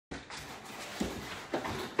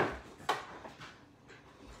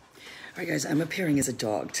All right, guys, I'm appearing as a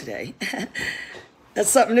dog today. That's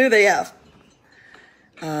something new they have.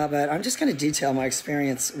 But I'm just going to detail my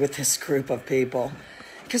experience with this group of people.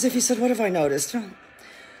 Because if you said, what have I noticed?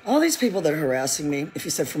 All these people that are harassing me, if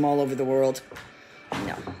you said from all over the world,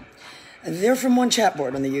 no. They're from one chat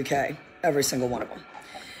board in the UK, every single one of them.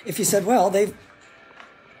 If you said, well,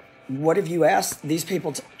 what have you asked these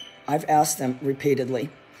people? I've asked them repeatedly,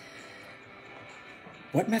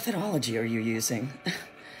 what methodology are you using?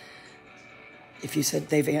 If you said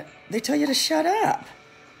they tell you to shut up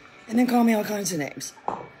and then call me all kinds of names.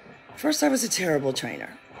 First, I was a terrible trainer.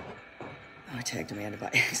 Oh, I tagged Amanda by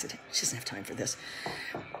accident. She doesn't have time for this.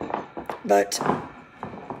 But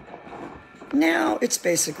now it's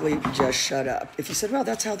basically just shut up. If you said, well,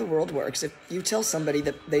 that's how the world works. If you tell somebody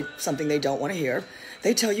that something they don't want to hear,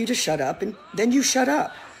 they tell you to shut up, and then you shut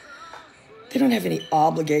up. They don't have any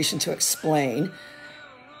obligation to explain.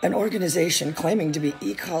 An organization claiming to be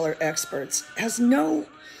ECOLLAR experts has no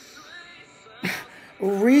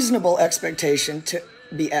reasonable expectation to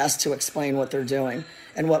be asked to explain what they're doing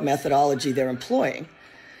and what methodology they're employing.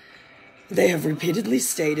 They have repeatedly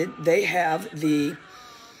stated they have the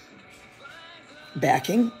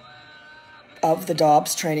backing of the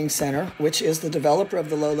Dobbs Training Center, which is the developer of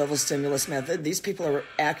the low-level stimulus method. These people are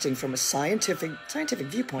acting from a scientific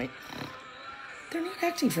viewpoint. They're not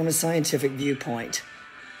acting from a scientific viewpoint.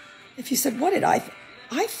 If you said, what did I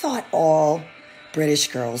thought all British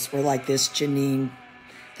girls were like this Janine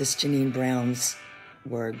Brown's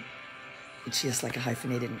word. She has like a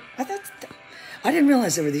hyphenated. I didn't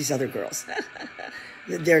realize there were these other girls.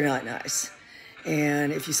 They're not nice.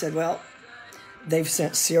 And if you said, well, they've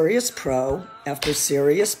sent serious pro after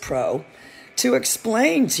serious pro to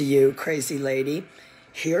explain to you, crazy lady,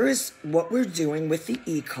 here is what we're doing with the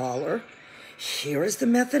e-collar. Here is the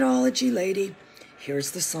methodology, lady.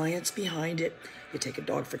 Here's the science behind it. You take a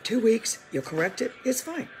dog for 2 weeks, you correct it, it's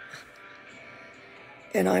fine.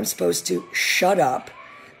 And I'm supposed to shut up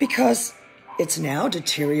because it's now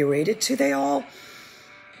deteriorated to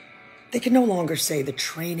they can no longer say the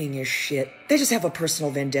training is shit. They just have a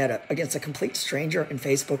personal vendetta against a complete stranger in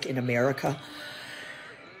Facebook in America.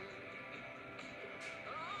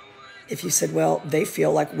 If you said, well, they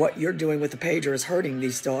feel like what you're doing with the pager is hurting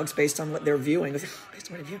these dogs based on what they're viewing.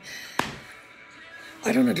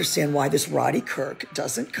 I don't understand why this Roddy Kirk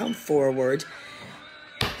doesn't come forward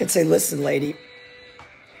and say, listen, lady,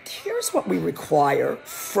 here's what we require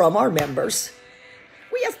from our members.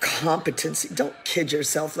 We have competency. Don't kid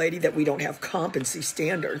yourself, lady, that we don't have competency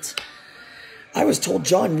standards. I was told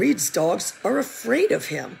John Reed's dogs are afraid of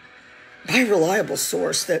him by a reliable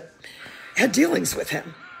source that had dealings with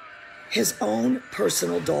him. His own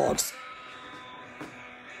personal dogs.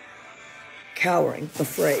 Cowering,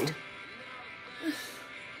 afraid.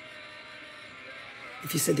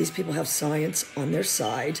 If you said these people have science on their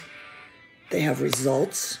side, they have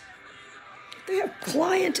results, they have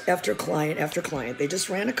client after client after client. They just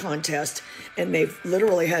ran a contest and they've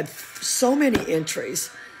literally had so many entries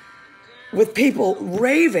with people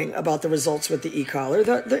raving about the results with the e-collar.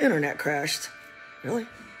 The internet crashed. Really?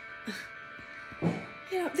 You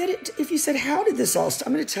know, if you said, how did this all start?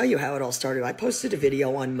 I'm going to tell you how it all started. I posted a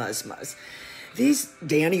video on Muzz. These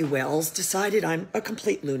Danny Wells decided I'm a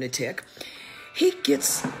complete lunatic. He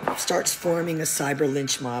starts forming a cyber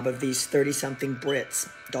lynch mob of these 30-something Brits,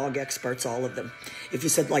 dog experts, all of them. If you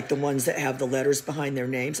said like the ones that have the letters behind their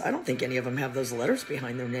names, I don't think any of them have those letters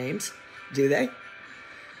behind their names, do they?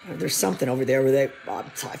 There's something over there where I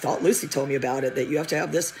thought Lucy told me about it, that you have to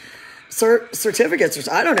have this certificates, or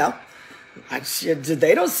I don't know.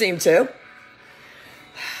 They don't seem to.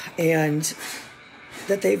 And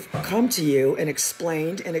that they've come to you and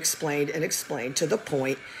explained and explained and explained to the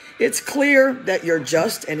point it's clear that you're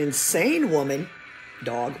just an insane woman,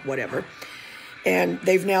 dog, whatever. And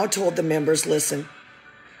they've now told the members, listen,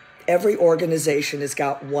 every organization has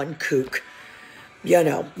got one kook. You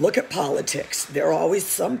know, look at politics. There's always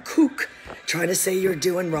some kook trying to say you're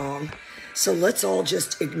doing wrong. So let's all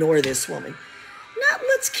just ignore this woman. Not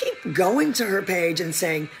let's keep going to her page and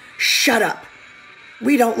saying, shut up.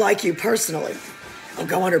 We don't like you personally. I'll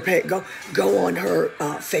go on her page, go on her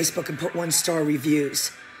Facebook and put 1-star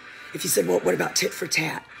reviews. If you said, well, what about tit for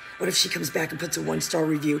tat? What if she comes back and puts a 1-star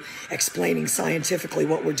review explaining scientifically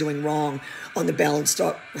what we're doing wrong on the balanced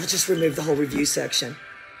dog? We'll just remove the whole review section.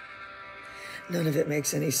 None of it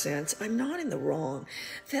makes any sense. I'm not in the wrong.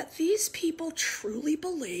 That these people truly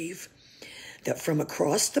believe that from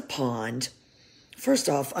across the pond, first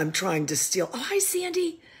off, I'm trying to steal. Oh, hi,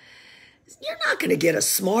 Sandy. You're not going to get a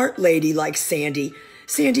smart lady like Sandy.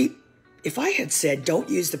 Sandy, if I had said, don't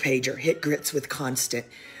use the pager, hit grits with constant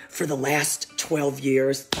for the last 12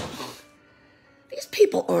 years, these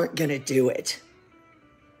people aren't going to do it.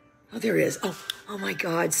 Oh, there is. Oh my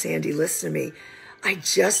God, Sandy, listen to me. I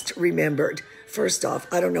just remembered. First off,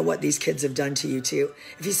 I don't know what these kids have done to you too.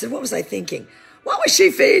 If you said, what was I thinking? What was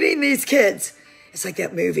she feeding these kids? It's like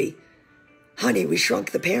that movie, Honey, We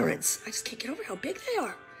Shrunk the Parents. I just can't get over how big they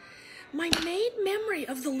are. My main memory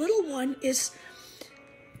of the little one is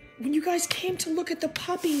when you guys came to look at the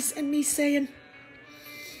puppies and me saying,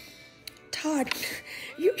 Todd,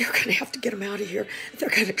 you're going to have to get them out of here. They're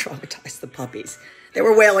going to traumatize the puppies. They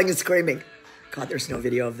were wailing and screaming. God, there's no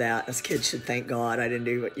video of that. Us kids should thank God I didn't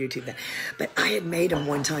do what YouTube that. But I had made them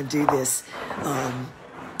one time do this.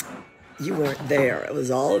 You weren't there. It was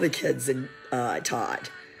all of the kids and Todd.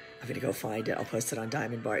 I'm going to go find it. I'll post it on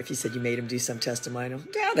Diamond Bar. If you said you made them do some testimonial.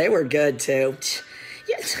 Yeah, they were good too.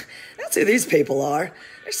 Yes, that's who these people are.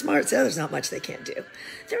 They're smart, so there's not much they can't do.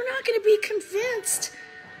 They're not going to be convinced.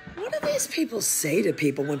 What do these people say to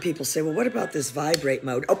people when people say, well, what about this vibrate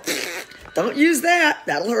mode? Oh, don't use that.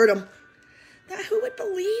 That'll hurt them. Now, who would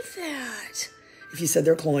believe that? If you said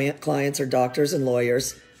their clients are doctors and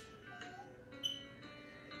lawyers.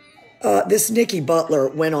 This Nikki Butler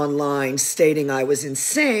went online stating I was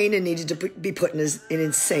insane and needed to be put in an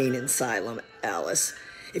insane asylum, Alice.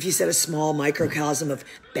 If you said a small microcosm of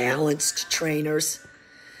balanced trainers.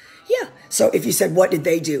 Yeah. So if you said, what did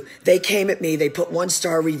they do? They came at me. They put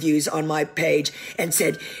 1-star reviews on my page and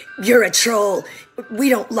said, you're a troll.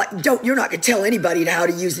 You're not going to tell anybody how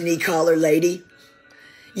to use an e-collar, lady.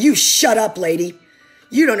 You shut up, lady.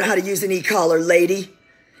 You don't know how to use an e-collar, lady.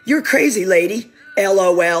 You're crazy, lady.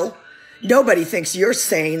 LOL. Nobody thinks you're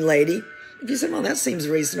sane, lady. If you said, well, that seems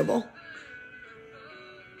reasonable.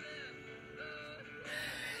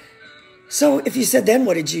 So if you said, then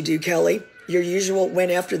what did you do, Kelly? Your usual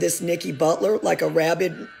went after this Nikki Butler like a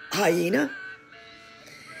rabid hyena?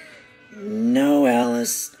 No,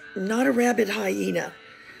 Alice, not a rabid hyena.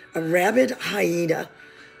 A rabid hyena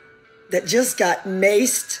that just got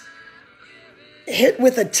maced, hit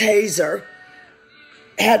with a taser,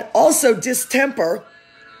 had also distemper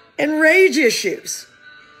and rage issues.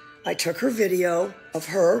 I took her video of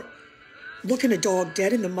her looking a dog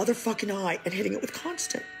dead in the motherfucking eye and hitting it with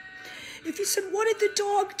constant. If you said, what did the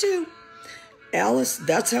dog do? Alice,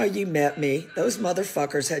 that's how you met me. Those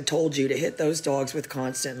motherfuckers had told you to hit those dogs with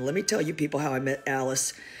constant. And let me tell you, people, how I met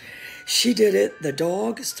Alice. She did it. The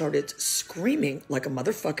dog started screaming like a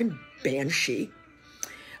motherfucking banshee.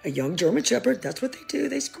 A young German Shepherd, that's what they do.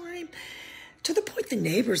 They scream. To the point the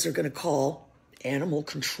neighbors are going to call animal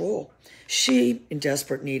control. She, in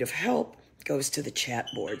desperate need of help, goes to the chat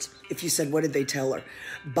boards. If you said, what did they tell her?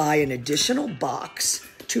 Buy an additional box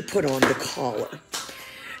to put on the collar.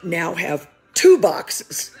 Now have 2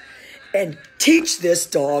 boxes and teach this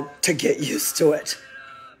dog to get used to it.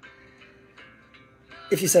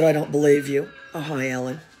 If you said, I don't believe you. Oh, hi,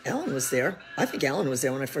 Ellen. Ellen was there. I think Alan was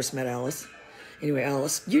there when I first met Alice. Anyway,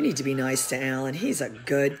 Alice, you need to be nice to Alan. He's a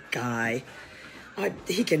good guy.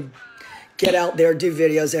 He can get out there, do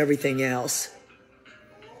videos, everything else.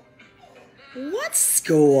 What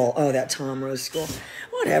school? Oh, that Tom Rose school.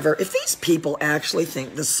 Whatever. If these people actually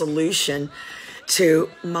think the solution to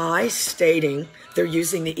my stating they're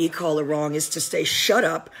using the e-collar wrong is to say, shut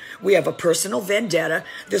up. We have a personal vendetta.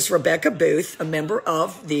 This Rebecca Booth, a member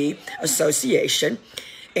of the association,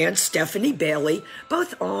 and Stephanie Bailey,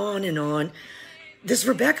 both on and on. This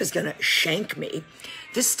Rebecca's going to shank me.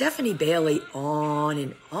 This Stephanie Bailey, on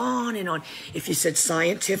and on and on. If you said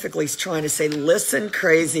scientifically, he's trying to say, listen,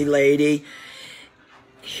 crazy lady.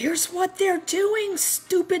 Here's what they're doing,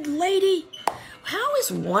 stupid lady. How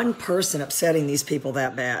is one person upsetting these people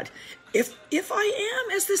that bad? If I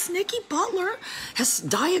am, as this Nikki Butler has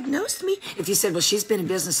diagnosed me, if you said, well, she's been in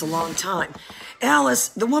business a long time. Alice,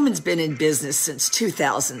 the woman's been in business since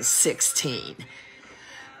 2016.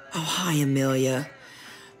 Oh, hi, Amelia.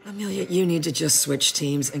 Amelia, you need to just switch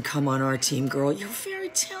teams and come on our team, girl. You're a very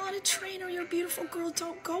talented trainer. You're a beautiful girl.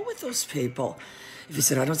 Don't go with those people. If you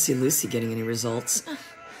said, I don't see Lucy getting any results.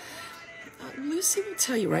 Lucy will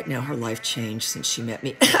tell you right now her life changed since she met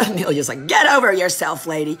me. Amelia's like, get over yourself,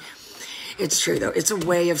 lady. It's true, though. It's a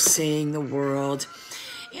way of seeing the world.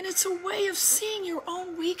 And it's a way of seeing your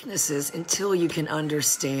own weaknesses until you can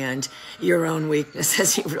understand your own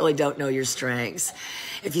weaknesses. You really don't know your strengths.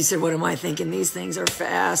 If you said, what am I thinking? These things are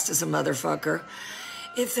fast as a motherfucker.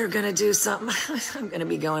 If they're going to do something, I'm going to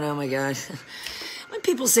be going, oh, my God. When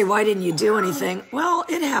people say, why didn't you do anything? Well,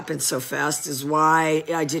 it happened so fast is why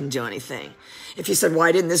I didn't do anything. If you said,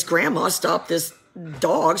 why didn't this grandma stop this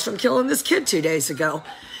dogs from killing this kid 2 days ago?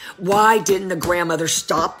 Why didn't the grandmother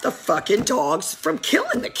stop the fucking dogs from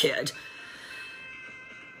killing the kid?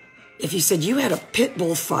 If you said you had a pit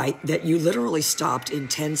bull fight that you literally stopped in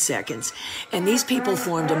 10 seconds, and these people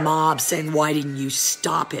formed a mob saying, why didn't you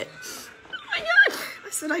stop it? Oh my God. I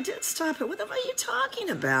said, I did stop it. What the fuck are you talking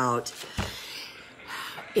about?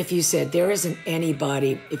 If you said, there isn't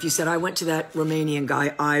anybody, if you said, I went to that Romanian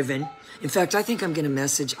guy, Ivan. In fact, I think I'm going to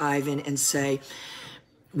message Ivan and say,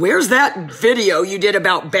 where's that video you did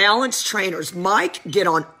about balance trainers? Mike, get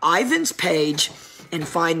on Ivan's page and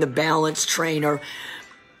find the balance trainer.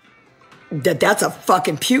 That's a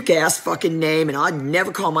fucking puke-ass fucking name, and I'd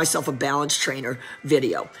never call myself a balance trainer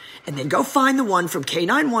video. And then go find the one from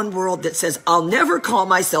K91 World that says, I'll never call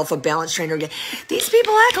myself a balance trainer again. These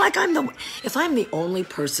people act like if I'm the only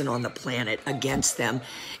person on the planet against them,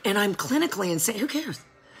 and I'm clinically insane, who cares?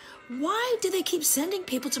 Why do they keep sending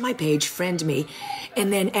people to my page, friend me,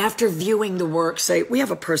 and then after viewing the work say, we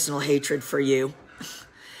have a personal hatred for you?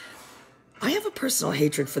 I have a personal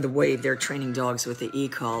hatred for the way they're training dogs with the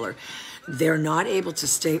ECOLLAR. They're not able to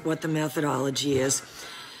state what the methodology is.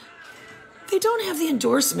 They don't have the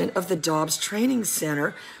endorsement of the Dobbs Training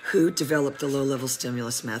Center who developed the low-level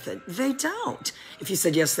stimulus method. They don't. If you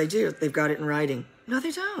said, yes, they do, they've got it in writing. No,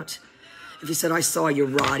 they don't. If you said, I saw your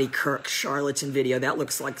Roddy Kirk charlatan video, that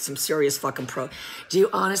looks like some serious fucking pro. Do you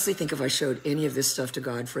honestly think if I showed any of this stuff to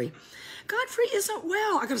Godfrey? Godfrey isn't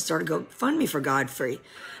well. I got to start a GoFundMe for Godfrey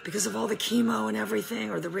because of all the chemo and everything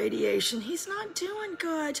or the radiation. He's not doing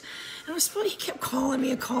good. And I was supposed he kept calling me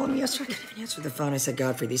yesterday. I couldn't even answer the phone. I said,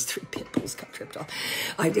 Godfrey, these 3 pit bulls got tripped off.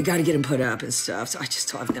 I got to get him put up and stuff. So I just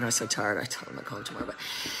told him, then I was so tired. I told him I'd call him tomorrow. But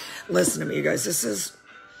listen to me, you guys. This is,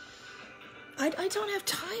 I don't have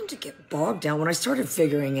time to get bogged down. When I started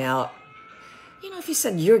figuring out, you know, if you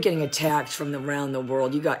said you're getting attacked from around the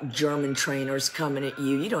world, you got German trainers coming at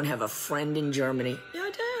you, you don't have a friend in Germany. Yeah,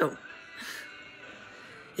 I do.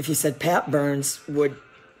 If you said Pat Burns would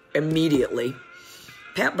immediately,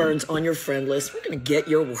 Pat Burns on your friend list, we're going to get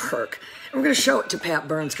your work. And we're going to show it to Pat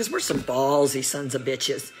Burns because we're some ballsy sons of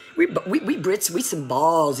bitches. We Brits, we some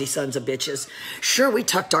ballsy sons of bitches. Sure, we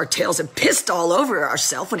tucked our tails and pissed all over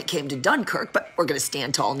ourselves when it came to Dunkirk, but we're going to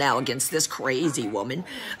stand tall now against this crazy woman,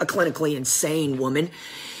 a clinically insane woman.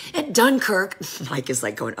 At Dunkirk, Mike is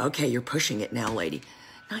like going, okay, you're pushing it now, lady.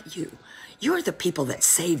 Not you. You're the people that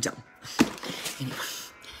saved them. Anyway,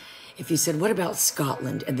 if you said, what about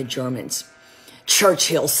Scotland and the Germans?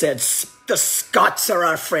 Churchill said, the Scots are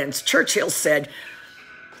our friends. Churchill said,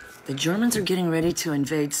 the Germans are getting ready to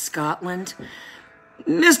invade Scotland.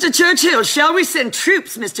 Mr. Churchill, shall we send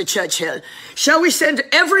troops, Mr. Churchill? Shall we send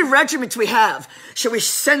every regiment we have? Shall we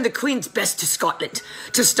send the Queen's best to Scotland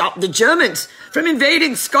to stop the Germans from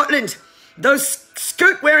invading Scotland? Those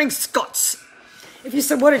skirt-wearing Scots. If you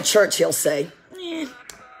said, what did Churchill say?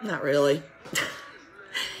 Not really.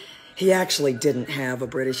 He actually didn't have a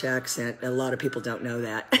British accent. A lot of people don't know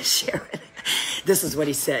that. Sharon, this is what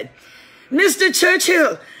he said. Mr.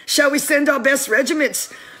 Churchill, shall we send our best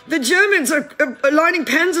regiments? The Germans are lining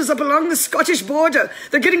panzers up along the Scottish border.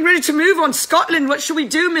 They're getting ready to move on Scotland. What shall we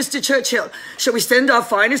do, Mr. Churchill? Shall we send our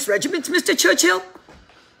finest regiments, Mr. Churchill?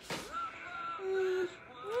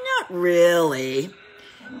 Not really.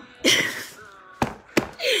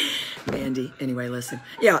 Mandy, anyway, listen.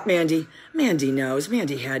 Yeah, Mandy knows.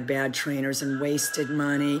 Mandy had bad trainers and wasted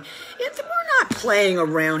money. We're not playing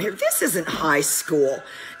around here. This isn't high school.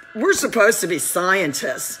 We're supposed to be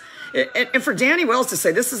scientists. And for Danny Wells to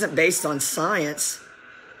say this isn't based on science,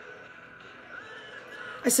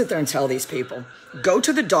 I sit there and tell these people, go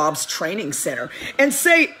to the Dobbs Training Center and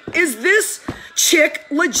say, is this chick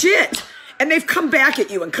legit? And they've come back at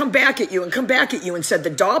you and come back at you and come back at you and said the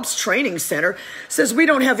Dobbs Training Center says we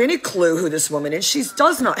don't have any clue who this woman is. She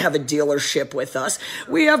does not have a dealership with us.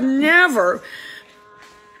 We have never,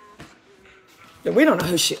 we don't know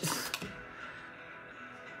who she is.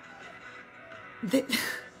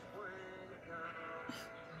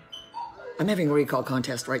 I'm having a recall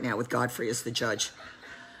contest right now with Godfrey as the judge.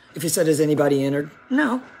 If you said, has anybody entered?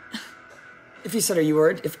 No. If you said, are you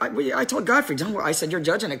worried? I told Godfrey, don't worry. I said, you're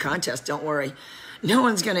judging a contest. Don't worry. No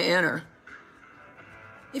one's going to enter.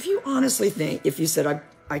 If you honestly think, if you said,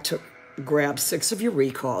 I grabbed 6 of your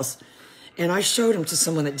recalls and I showed them to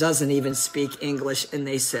someone that doesn't even speak English and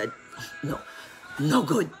they said, no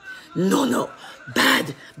good. No.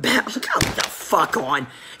 Bad. Come the fuck on.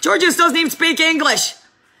 Georgios doesn't even speak English.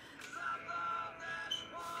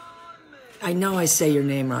 I know I say your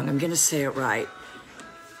name wrong. I'm going to say it right.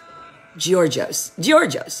 Georgios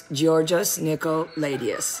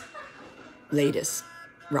Nicolaides. Ladies.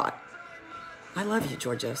 Right. I love you,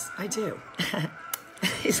 Georgios. I do.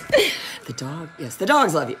 The dog. Yes, the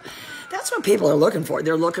dogs love you. That's what people are looking for.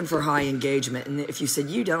 They're looking for high engagement. And if you said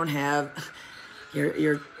you don't have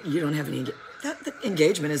You don't have any, the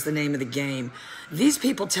engagement is the name of the game. These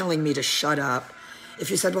people telling me to shut up, if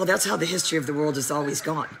you said, well, that's how the history of the world has always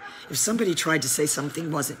gone. If somebody tried to say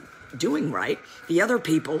something wasn't doing right, the other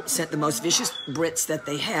people sent the most vicious Brits that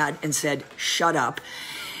they had and said, shut up.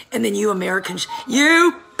 And then you Americans,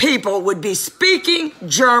 you people would be speaking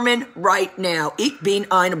German right now. Ich bin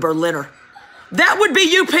ein Berliner. That would be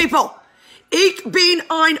you people. Ich bin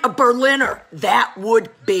ein Berliner. That would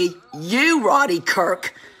be you, Roddy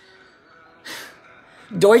Kirk.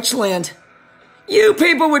 Deutschland. You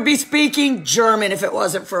people would be speaking German if it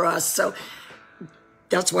wasn't for us. So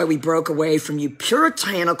that's why we broke away from you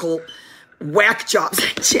puritanical whack jobs.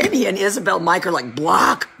 Jenny and Isabel Mike are like,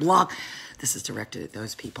 block, block. This is directed at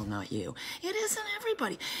those people, not you. It isn't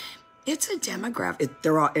everybody. It's a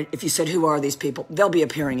demographic. If you said, who are these people? They'll be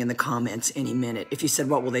appearing in the comments any minute. If you said,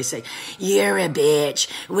 what will they say? You're a bitch.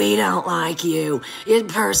 We don't like you.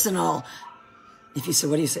 It's personal. If you said,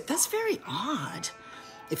 what do you say? That's very odd.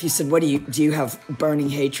 If you said, do you have burning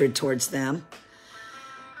hatred towards them?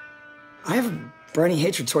 I have burning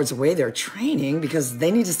hatred towards the way they're training because they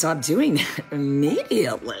need to stop doing that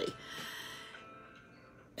immediately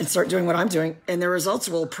and start doing what I'm doing, and their results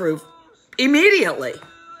will improve immediately.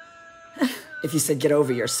 If you said, get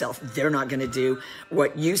over yourself, they're not going to do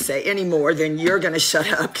what you say anymore, then you're going to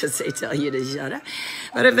shut up because they tell you to shut up.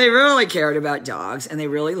 But if they really cared about dogs and they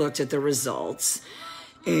really looked at the results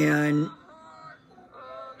and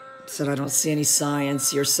said, I don't see any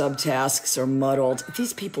science, your subtasks are muddled.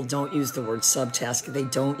 These people don't use the word subtask. They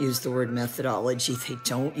don't use the word methodology. They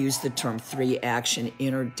don't use the term 3-action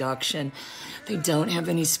introduction. They don't have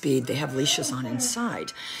any speed. They have leashes on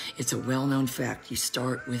inside. It's a well-known fact. You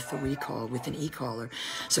start with the recall, with an e-collar.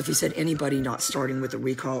 So if you said anybody not starting with a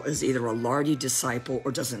recall is either a lardy disciple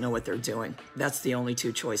or doesn't know what they're doing. That's the only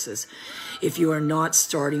two choices. If you are not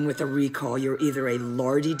starting with a recall, you're either a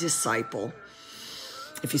lardy disciple.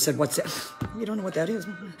 If you said, what's that? You don't know what that is?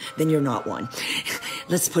 Then you're not one.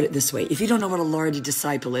 Let's put it this way. If you don't know what a lardy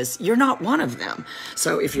disciple is, you're not one of them.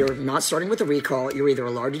 So if you're not starting with a recall, you're either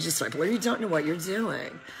a lardy disciple or you don't know what you're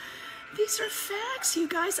doing. These are facts, you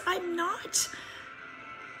guys. I'm not.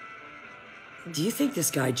 Do you think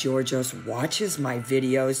this guy, Georgios, watches my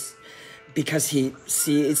videos because he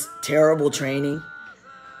sees terrible training?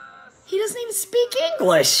 He doesn't even speak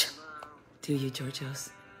English. Do you,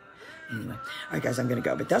 Georgios? Anyway, all right, guys, I'm going to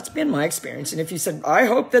go. But that's been my experience. And if you said, I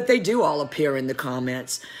hope that they do all appear in the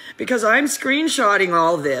comments because I'm screenshotting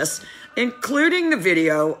all this, including the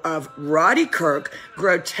video of Roddy Kirk,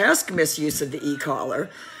 grotesque misuse of the e-collar.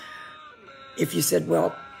 If you said,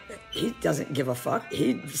 well, he doesn't give a fuck.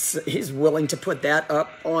 He's willing to put that up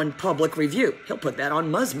on public review. He'll put that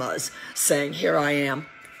on Muzz saying, here I am.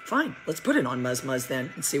 Fine, let's put it on Muzz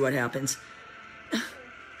then and see what happens.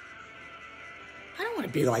 I don't want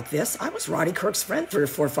to be like this. I was Roddy Kirk's friend 3 or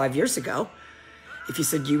 4 or 5 years ago. If you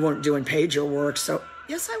said you weren't doing pager work, so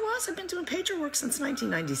yes, I was. I've been doing pager work since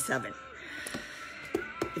 1997.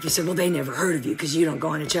 If you said, well, they never heard of you because you don't go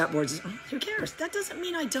on the chat boards, who cares? That doesn't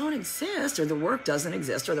mean I don't exist or the work doesn't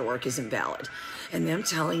exist or the work isn't valid. And them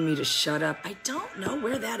telling me to shut up, I don't know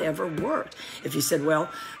where that ever worked. If you said,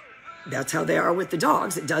 well, that's how they are with the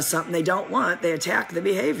dogs. It does something they don't want. They attack the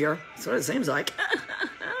behavior. That's what it seems like.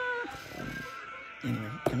 Anyway,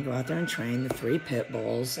 I'm going to go out there and train the 3 pit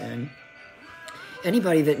bulls. And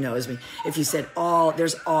anybody that knows me, if you said,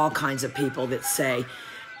 there's all kinds of people that say,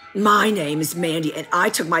 my name is Mandy, and I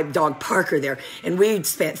took my dog Parker there, and we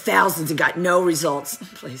spent thousands and got no results.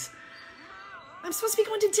 Please. I'm supposed to be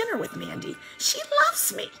going to dinner with Mandy. She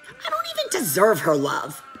loves me. I don't even deserve her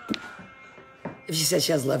love. If she says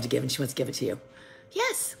she has love to give and she wants to give it to you.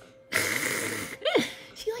 Yes.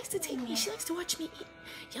 She likes to take me. She likes to watch me eat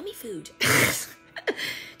yummy food.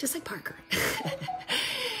 Just like Parker.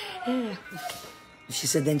 She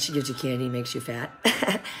said then she gives you candy, makes you fat.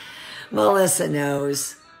 Melissa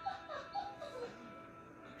knows.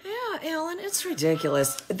 Yeah, Ellen, it's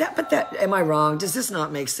ridiculous. Am I wrong? Does this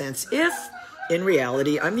not make sense? If, in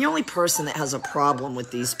reality, I'm the only person that has a problem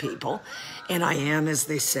with these people, and I am, as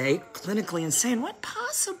they say, clinically insane, what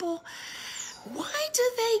possible? Why do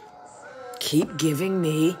they keep giving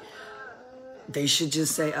me? They should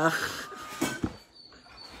just say,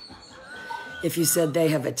 If you said they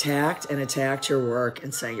have attacked your work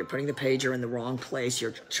and saying you're putting the pager in the wrong place,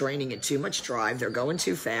 you're training at too much drive, they're going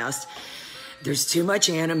too fast, there's too much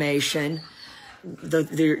animation,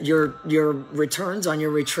 your returns on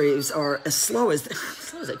your retrieves are as slow as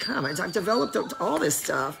they come. I've developed all this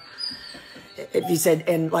stuff. If you said,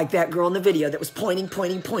 and like that girl in the video that was pointing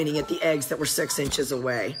at the eggs that were 6 inches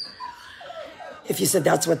away. If you said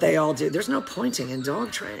that's what they all do, there's no pointing in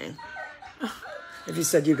dog training. If you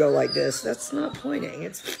said you go like this, that's not pointing.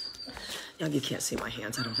 It's, you can't see my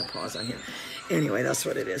hands. I don't have paws on here. Anyway, that's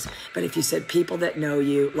what it is. But if you said people that know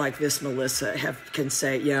you, like this Melissa, can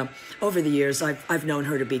say, yeah, over the years, I've known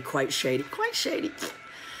her to be quite shady. Quite shady.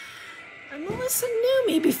 And Melissa knew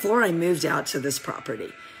me before I moved out to this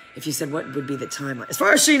property. If you said, what would be the timeline? As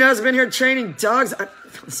far as she knows, I've been here training dogs.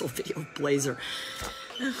 This little video of Blazer.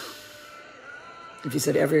 If you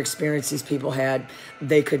said every experience these people had,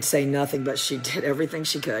 they could say nothing, but she did everything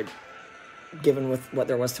she could, given with what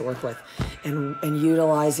there was to work with. And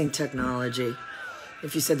utilizing technology.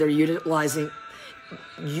 If you said they're utilizing,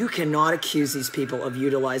 you cannot accuse these people of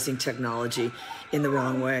utilizing technology in the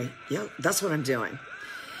wrong way. Yeah, that's what I'm doing.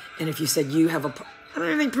 And if you said you have I don't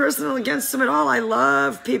have anything personal against them at all. I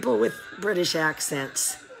love people with British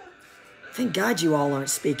accents. Thank God you all aren't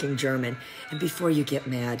speaking German. And before you get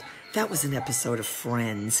mad, that was an episode of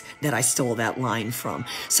Friends that I stole that line from.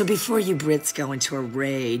 So before you Brits go into a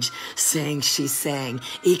rage saying she sang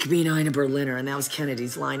Ich bin eine Berliner, and that was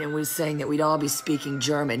Kennedy's line, and we was saying that we'd all be speaking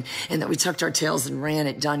German and that we tucked our tails and ran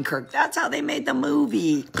at Dunkirk. That's how they made the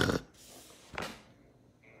movie.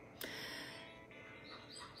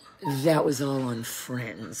 That was all on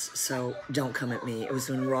Friends, so don't come at me. It was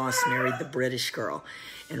when Ross married the British girl,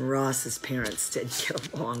 and Ross's parents didn't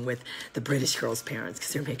get along with the British girl's parents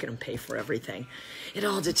because they're making them pay for everything. It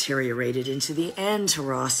all deteriorated into the end to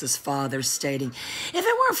Ross's father stating, if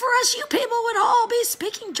it weren't for us, you people would all be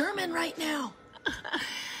speaking German right now.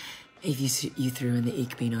 If you threw in the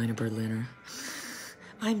Ich bin eine Berliner.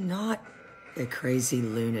 I'm not a crazy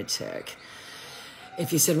lunatic.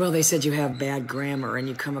 If you said, well, they said you have bad grammar and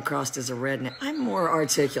you come across as a redneck, I'm a more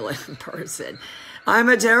articulate person. I'm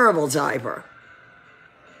a terrible typer.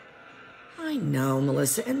 I know,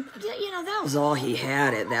 Melissa, and, you know, that was all he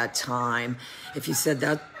had at that time. If you said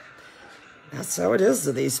that, that's how it is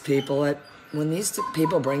to these people. When these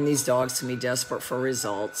people bring these dogs to me desperate for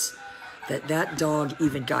results, that dog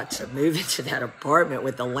even got to move into that apartment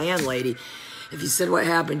with the landlady. If you said what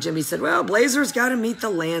happened, Jimmy said, well, Blazer's got to meet the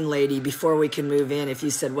landlady before we can move in. If you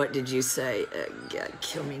said, what did you say? God,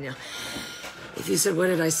 kill me now. If you said, what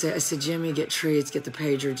did I say? I said, Jimmy, get treats, get the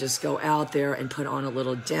pager, just go out there and put on a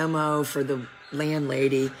little demo for the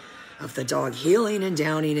landlady of the dog heeling and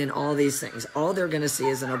downing and all these things. All they're going to see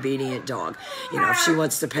is an obedient dog. You know, if she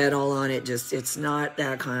wants to pedal on it, it's not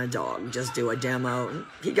that kind of dog. Just do a demo. And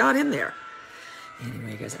he got in there.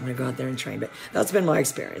 Anyway, guys, I'm going to go out there and train, but that's been my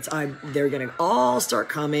experience. They're going to all start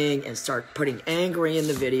coming and start putting angry in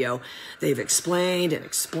the video. They've explained and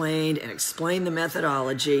explained and explained the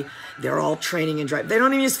methodology. They're all training and drive. They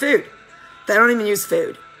don't even use food. They don't even use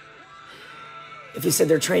food. If you said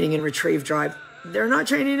they're training in retrieve drive, they're not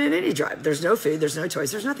training in any drive. There's no food, there's no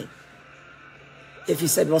toys, there's nothing. If you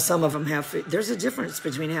said, well, some of them have food, there's a difference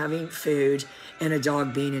between having food and a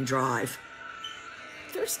dog being in drive.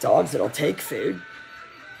 There's dogs that'll take food.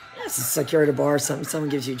 Yes, it's like you're at a bar or something. Someone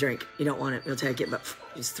gives you a drink. You don't want it. You'll take it, but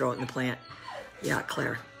just throw it in the plant. Yeah,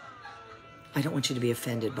 Claire. I don't want you to be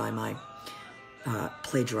offended by my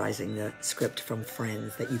plagiarizing the script from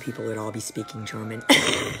Friends that you people would all be speaking German.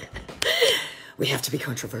 We have to be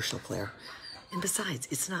controversial, Claire. And besides,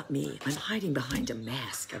 it's not me. I'm hiding behind a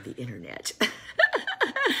mask of the internet.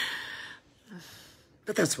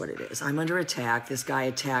 But that's what it is. I'm under attack. This guy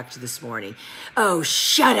attacked this morning. Oh,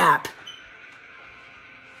 shut up.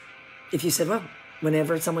 If you said, well,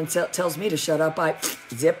 whenever someone tells me to shut up, I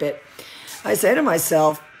zip it. I say to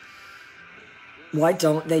myself, why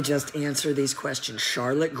don't they just answer these questions?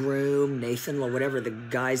 Charlotte Groom, Nathan, whatever the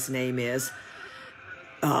guy's name is,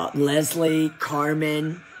 Leslie,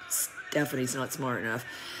 Carmen, Stephanie's not smart enough.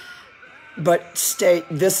 But state,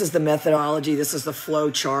 this is the methodology, this is the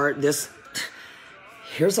flow chart,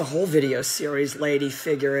 here's a whole video series, lady,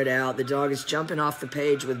 figure it out. The dog is jumping off the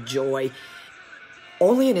page with joy.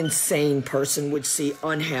 Only an insane person would see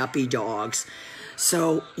unhappy dogs.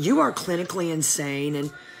 So you are clinically insane,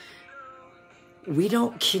 and we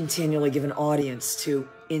don't continually give an audience to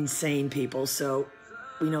insane people, so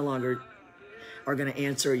we no longer are going to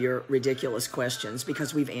answer your ridiculous questions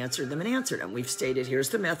because we've answered them and answered them. We've stated, here's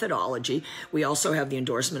the methodology. We also have the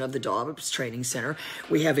endorsement of the Dobbs Training Center.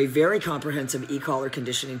 We have a very comprehensive ECOLLAR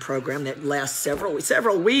conditioning program that lasts several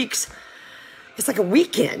weeks. It's like a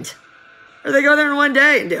weekend. Or they go there in one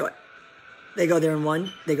day and do it. They go there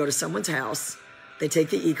they go to someone's house, they take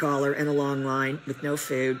the ECOLLAR and a long line with no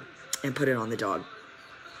food and put it on the dog.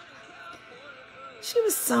 She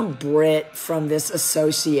was some Brit from this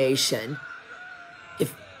association.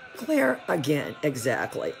 If Claire, again,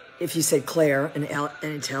 exactly. If you said Claire, an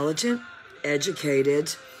intelligent,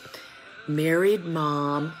 educated, married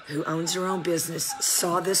mom who owns her own business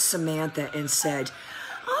saw this Samantha and said,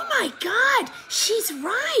 oh my God, she's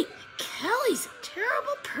right. Kelly's a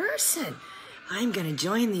terrible person. I'm going to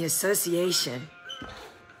join the association.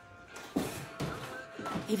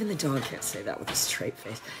 Even the dog can't say that with a straight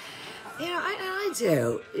face. You know, I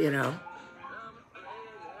do, you know.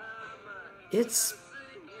 It's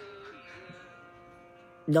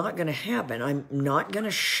not going to happen. I'm not going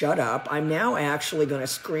to shut up. I'm now actually going to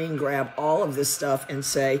screen grab all of this stuff and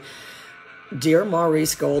say, dear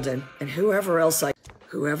Maurice Golden, and whoever else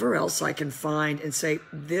I can find, and say,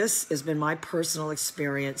 this has been my personal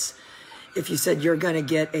experience. If you said you're going to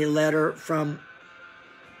get a letter from,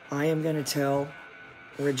 I am going to tell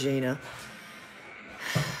Regina,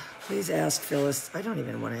 please ask Phyllis. I don't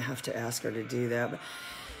even want to have to ask her to do that. But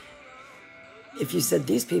if you said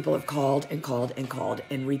these people have called and called and called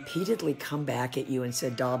and repeatedly come back at you and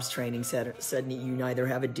said Dobbs Training said you neither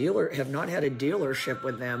have not had a dealership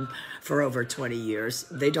with them for over 20 years.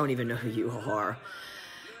 They don't even know who you are.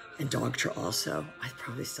 And Dogtra also. I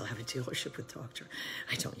probably still have a dealership with Dogtra.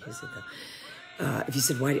 I don't use it though. If you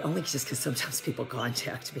said why, only just because sometimes people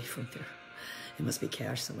contact me from there. It must be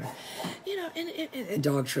cash somewhere. You know, and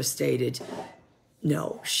Dogtra stated,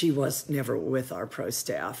 no, she was never with our pro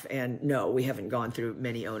staff. And no, we haven't gone through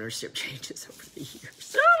many ownership changes over the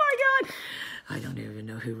years. Oh my God. I don't even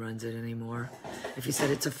know who runs it anymore. If you said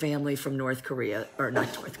it's a family from North Korea, or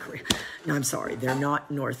not North Korea. No, I'm sorry. They're not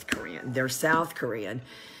North Korean. They're South Korean.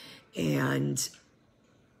 And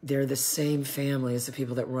they're the same family as the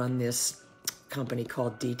people that run this company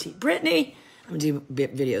called DT. Brittany, I'm going to do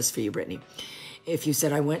videos for you, Brittany. If you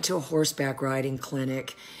said, I went to a horseback riding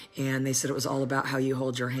clinic and they said it was all about how you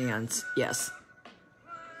hold your hands. Yes.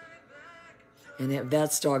 And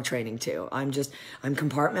that's dog training too. I'm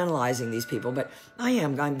compartmentalizing these people, but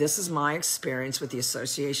this is my experience with the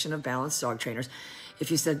Association of Balanced Dog Trainers. If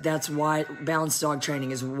you said that's why balanced dog training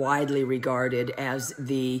is widely regarded as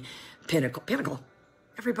the pinnacle.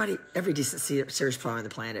 Every decent serious player on the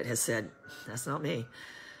planet has said, that's not me.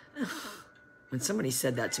 When somebody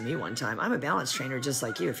said that to me one time, I'm a balance trainer just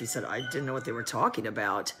like you. If you said, I didn't know what they were talking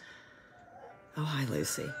about. Oh, hi,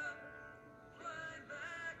 Lucy.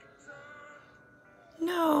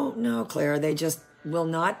 No, Claire, they just will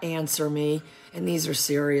not answer me. And these are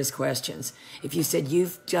serious questions. If you said,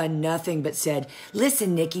 you've done nothing but said,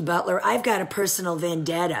 listen, Nikki Butler, I've got a personal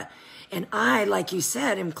vendetta. And I, like you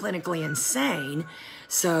said, am clinically insane.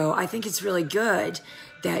 So I think it's really good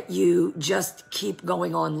that you just keep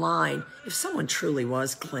going online. If someone truly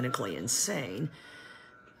was clinically insane,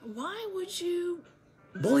 why would you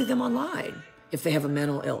bully them online if they have a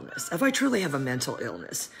mental illness? If I truly have a mental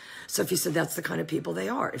illness. So if you said that's the kind of people they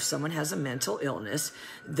are, if someone has a mental illness,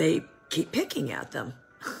 they keep picking at them.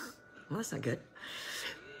 Well, that's not good.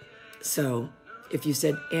 So if you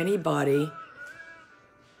said anybody,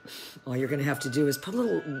 all you're going to have to do is put a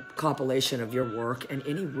little compilation of your work, and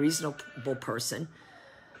any reasonable person.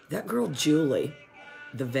 That girl, Julie,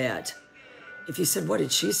 the vet, if you said, what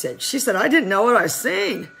did she say? She said, I didn't know what I was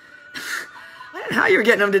seeing. I don't know how you're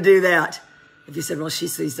getting them to do that. If you said, well, she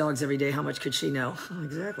sees dogs every day, how much could she know? Oh,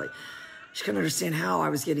 exactly. She couldn't understand how I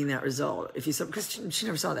was getting that result. If you said, because she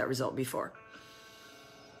never saw that result before.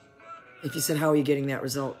 If you said, how are you getting that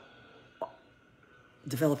result?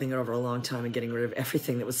 Developing it over a long time and getting rid of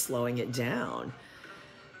everything that was slowing it down.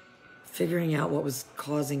 Figuring out what was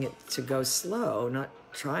causing it to go slow, not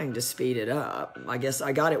trying to speed it up. I guess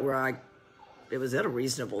I got it where it was at a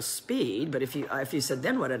reasonable speed, but if you said,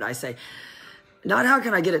 then what did I say? Not how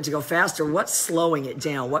can I get it to go faster, what's slowing it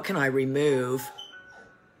down? What can I remove?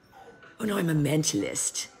 Oh no, I'm a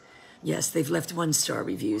mentalist. Yes, they've left 1-star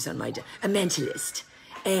reviews on my, a mentalist.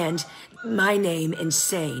 And my name and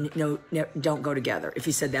sane, no, don't go together. If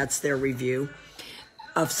you said that's their review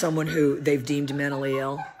of someone who they've deemed mentally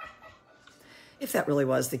ill. If that really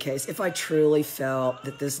was the case, if I truly felt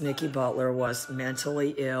that this Nikki Butler was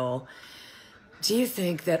mentally ill, do you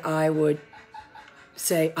think that I would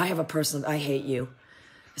say, I hate you.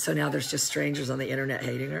 So now there's just strangers on the internet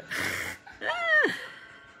hating her?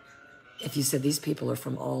 If you said these people are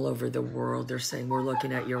from all over the world, they're saying, we're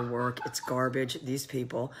looking at your work, it's garbage. These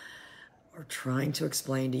people are trying to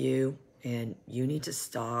explain to you, and you need to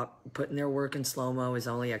stop. Putting their work in slow-mo is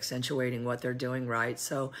only accentuating what they're doing right.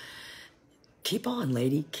 So keep on,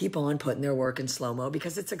 lady. Keep on putting their work in slow-mo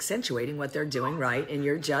because it's accentuating what they're doing right. And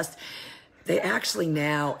you're just, they actually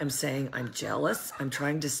now am saying, I'm jealous. I'm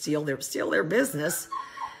trying to steal their business.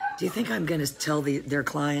 Do you think I'm going to tell their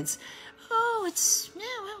clients, oh,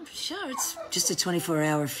 sure, it's just a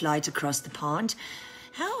 24-hour flight across the pond.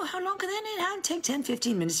 How long could that need? How take 10,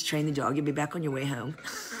 15 minutes to train the dog? You'll be back on your way home.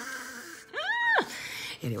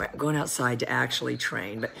 Anyway, I'm going outside to actually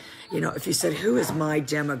train. But, you know, if you said, who is my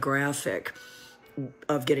demographic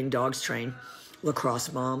of getting dogs trained?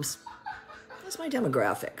 Lacrosse moms. That's my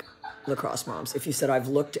demographic. Lacrosse moms. If you said, I've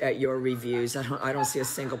looked at your reviews, I don't see a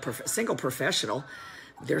single professional.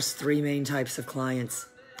 There's 3 main types of clients: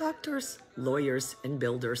 doctors, lawyers, and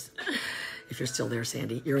builders. If you're still there,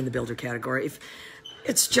 Sandy, you're in the builder category.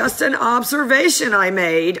 It's just an observation I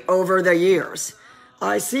made over the years.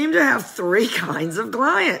 I seem to have 3 kinds of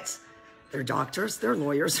clients. They're doctors, they're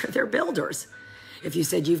lawyers, or they're builders. If you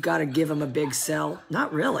said you've got to give them a big sell,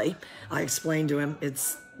 not really. I explained to him,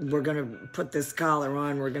 we're going to put this collar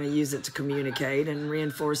on, we're going to use it to communicate and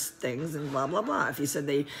reinforce things and blah, blah, blah. If you said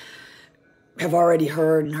they have already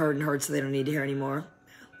heard and heard and heard, so they don't need to hear anymore,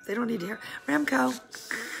 they don't need to hear. Remco,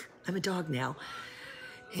 I'm a dog now.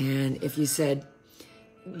 And if you said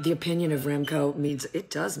the opinion of Remco means, it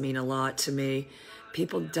does mean a lot to me.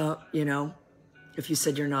 People don't, you know, if you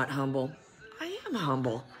said you're not humble, I am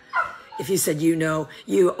humble. If you said, you know,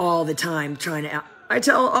 you all the time trying to I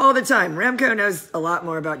tell all the time, Remco knows a lot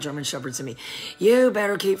more about German Shepherds than me. You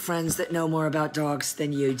better keep friends that know more about dogs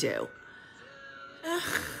than you do.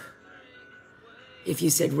 If you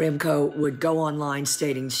said Remco would go online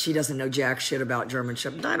stating she doesn't know jack shit about German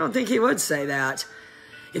Shepherds, I don't think he would say that.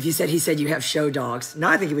 If you said, he said you have show dogs, no,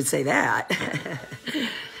 I think he would say that.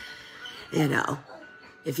 You know,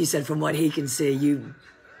 if you said from what he can see, you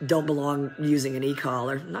don't belong using an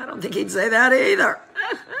e-collar, I don't think he'd say that either.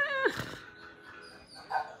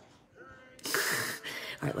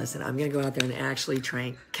 All right, listen, I'm going to go out there and actually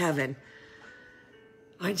train Kevin.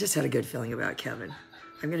 I just had a good feeling about Kevin.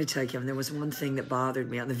 I'm going to tell you, Kevin, there was one thing that bothered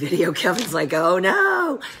me on the video. Kevin's like, oh,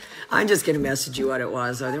 no. I'm just going to message you what it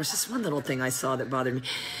was. There was just one little thing I saw that bothered me.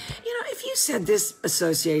 You know, if you said this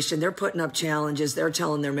association, they're putting up challenges. They're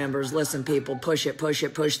telling their members, listen, people, push it, push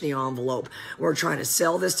it, push the envelope. We're trying to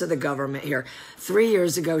sell this to the government here. 3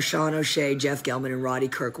 years ago, Sean O'Shea, Jeff Gelman, and Roddy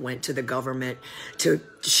Kirk went to the government to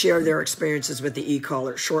share their experiences with the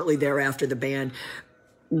e-collar. Shortly thereafter, the band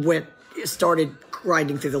started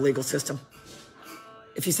grinding through the legal system.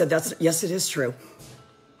 If you said that's, yes, it is true.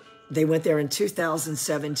 They went there in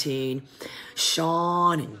 2017.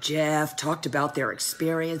 Sean and Jeff talked about their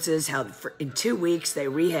experiences, how in 2 weeks they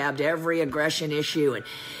rehabbed every aggression issue and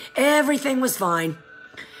everything was fine.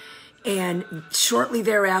 And shortly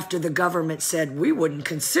thereafter, the government said, we wouldn't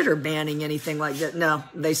consider banning anything like that. No,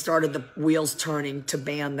 they started the wheels turning to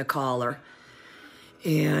ban the collar.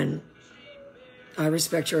 And I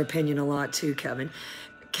respect your opinion a lot too, Kevin.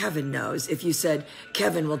 Kevin knows. If you said,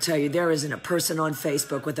 Kevin will tell you there isn't a person on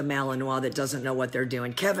Facebook with a Malinois that doesn't know what they're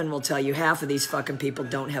doing. Kevin will tell you half of these fucking people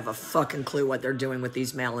don't have a fucking clue what they're doing with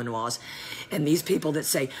these Malinois. And these people that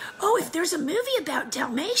say, oh, if there's a movie about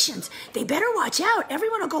Dalmatians, they better watch out.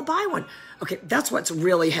 Everyone will go buy one. Okay, that's what's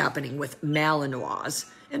really happening with Malinois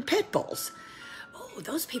and pit bulls. Oh,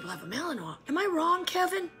 those people have a Malinois. Am I wrong,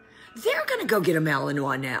 Kevin? They're going to go get a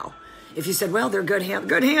Malinois now. If you said, well, they're good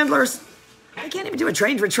handlers. They can't even do a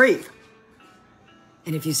trained retrieve.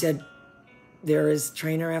 And if you said, there is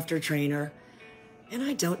trainer after trainer, and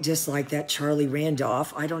I don't dislike that Charlie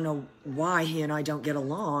Randolph. I don't know why he and I don't get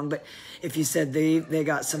along, but if you said they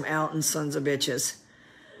got some out and sons of bitches.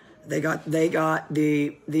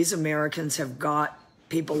 These Americans have got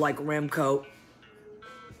people like Remco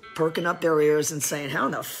perking up their ears and saying, how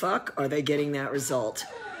in the fuck are they getting that result?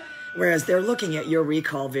 Whereas they're looking at your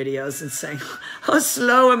recall videos and saying, oh,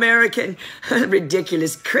 slow American,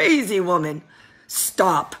 ridiculous, crazy woman.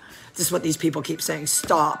 Stop. This is what these people keep saying.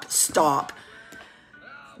 Stop, stop.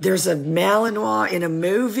 There's a Malinois in a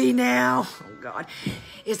movie now. Oh, God.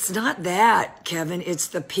 It's not that, Kevin. It's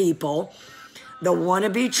the people, the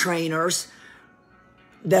wannabe trainers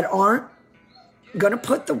that aren't going to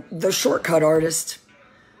put the shortcut artist,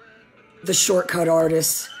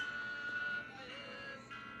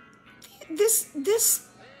 This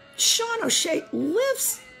Sean O'Shea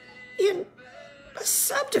lives in a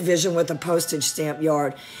subdivision with a postage stamp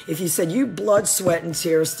yard. If you said you blood, sweat, and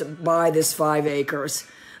tears to buy this 5 acres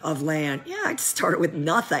of land, yeah, I'd start with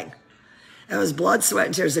nothing. That was blood, sweat,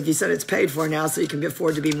 and tears. If you said it's paid for now so you can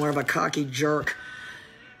afford to be more of a cocky jerk,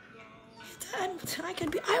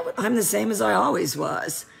 I'm the same as I always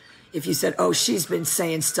was. If you said, oh, she's been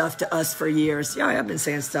saying stuff to us for years. Yeah, I have been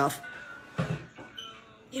saying stuff.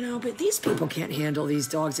 You know, but these people can't handle these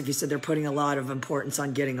dogs. If you said they're putting a lot of importance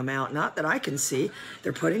on getting them out, not that I can see.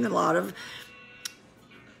 They're putting a lot of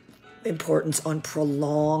importance on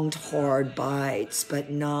prolonged hard bites, but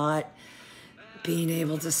not being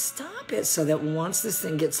able to stop it so that once this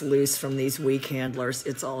thing gets loose from these weak handlers,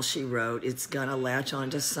 it's all she wrote. It's going to latch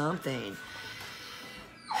onto something.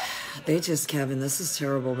 They just, Kevin, this is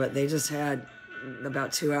terrible, but they just had,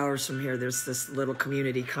 about 2 hours from here, there's this little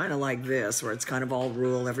community kind of like this, where it's kind of all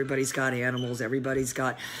rural. Everybody's got animals. Everybody's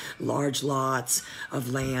got large lots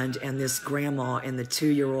of land. And this grandma and the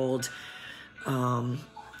 2-year-old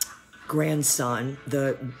grandson,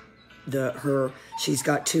 she's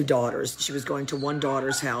got 2 daughters. She was going to one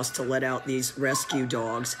daughter's house to let out these rescue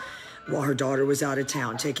dogs while her daughter was out of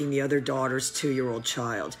town, taking the other daughter's 2-year-old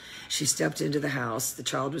child. She stepped into the house. The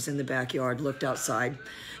child was in the backyard, looked outside,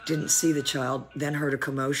 didn't see the child, then heard a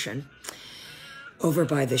commotion over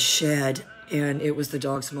by the shed, and it was the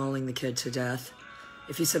dogs mauling the kid to death.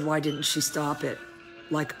 If you said, why didn't she stop it?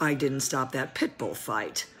 Like I didn't stop that pit bull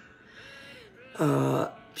fight.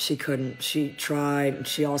 She couldn't. She tried, and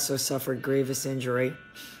she also suffered grievous injury.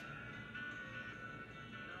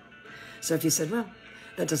 So if you said, well,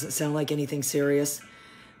 that doesn't sound like anything serious.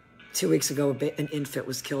 2 weeks ago, an infant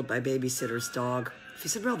was killed by a babysitter's dog. If you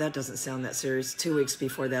said, well, that doesn't sound that serious. 2 weeks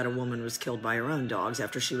before that, a woman was killed by her own dogs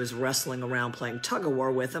after she was wrestling around playing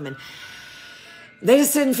tug-of-war with them. And they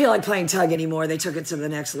just didn't feel like playing tug anymore. They took it to the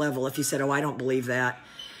next level. If you said, oh, I don't believe that.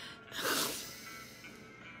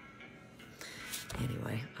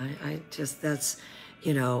 Anyway, I just, that's,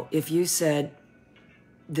 you know, if you said,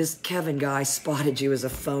 this Kevin guy spotted you as a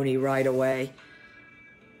phony right away.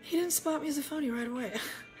 He didn't spot me as a phony right away.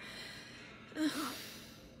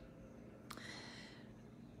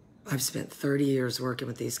 I've spent 30 years working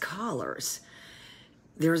with these collars.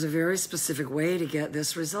 There's a very specific way to get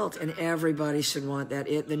this result, and everybody should want that.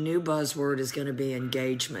 The new buzzword is going to be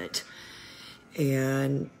engagement.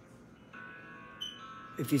 And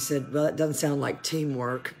if you said, well, that doesn't sound like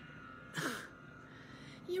teamwork,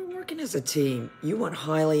 you're working as a team. You want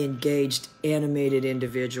highly engaged, animated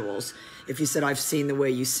individuals. If you said, I've seen the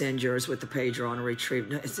way you send yours with the pager on a retrieve,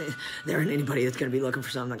 there ain't anybody that's going to be looking for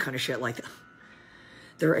something, that kind of shit like that.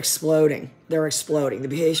 They're exploding. They're exploding. The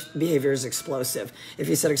behavior is explosive. If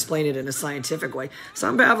you said, explain it in a scientific way,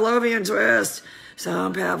 some Pavlovian twist,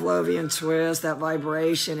 some Pavlovian twist, that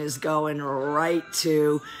vibration is going right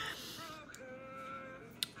to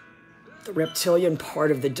the reptilian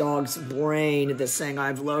part of the dog's brain that's saying,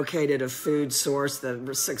 I've located a food source.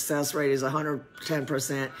 The success rate is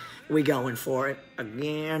 110%. We going for it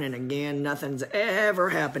again and again. Nothing's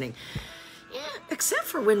ever happening. Yeah, except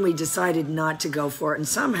for when we decided not to go for it, and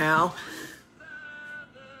somehow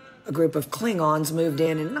a group of Klingons moved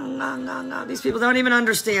in, and no. These people don't even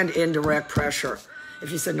understand indirect pressure.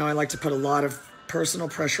 If you said, no, I like to put a lot of personal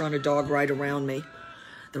pressure on a dog right around me.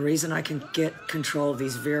 The reason I can get control of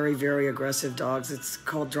these very, very aggressive dogs, it's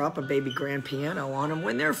called drop a baby grand piano on them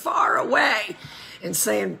when they're far away and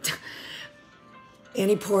saying,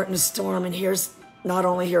 any port in a storm, and here's, not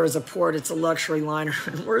only here is a port, it's a luxury liner,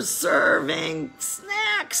 and we're serving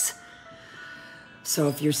snacks. So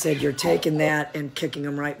if you said you're taking that and kicking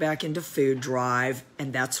them right back into food drive,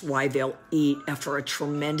 and that's why they'll eat after a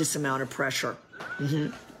tremendous amount of pressure.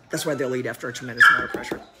 That's why they'll eat after a tremendous amount of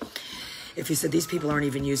pressure. If you said these people aren't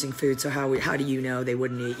even using food, so how do you know they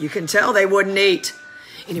wouldn't eat? You can tell they wouldn't eat.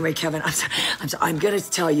 Anyway, Kevin, I'm going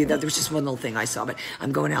to tell you that there's just one little thing I saw, but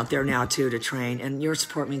I'm going out there now, too, to train, and your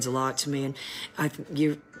support means a lot to me. And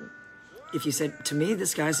if you said, to me,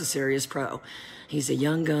 this guy's a serious pro. He's a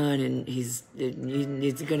young gun, and he's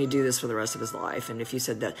going to do this for the rest of his life. And if you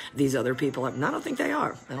said that these other people, I don't think they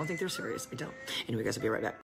are. I don't think they're serious. I don't. Anyway, guys, I'll be right back.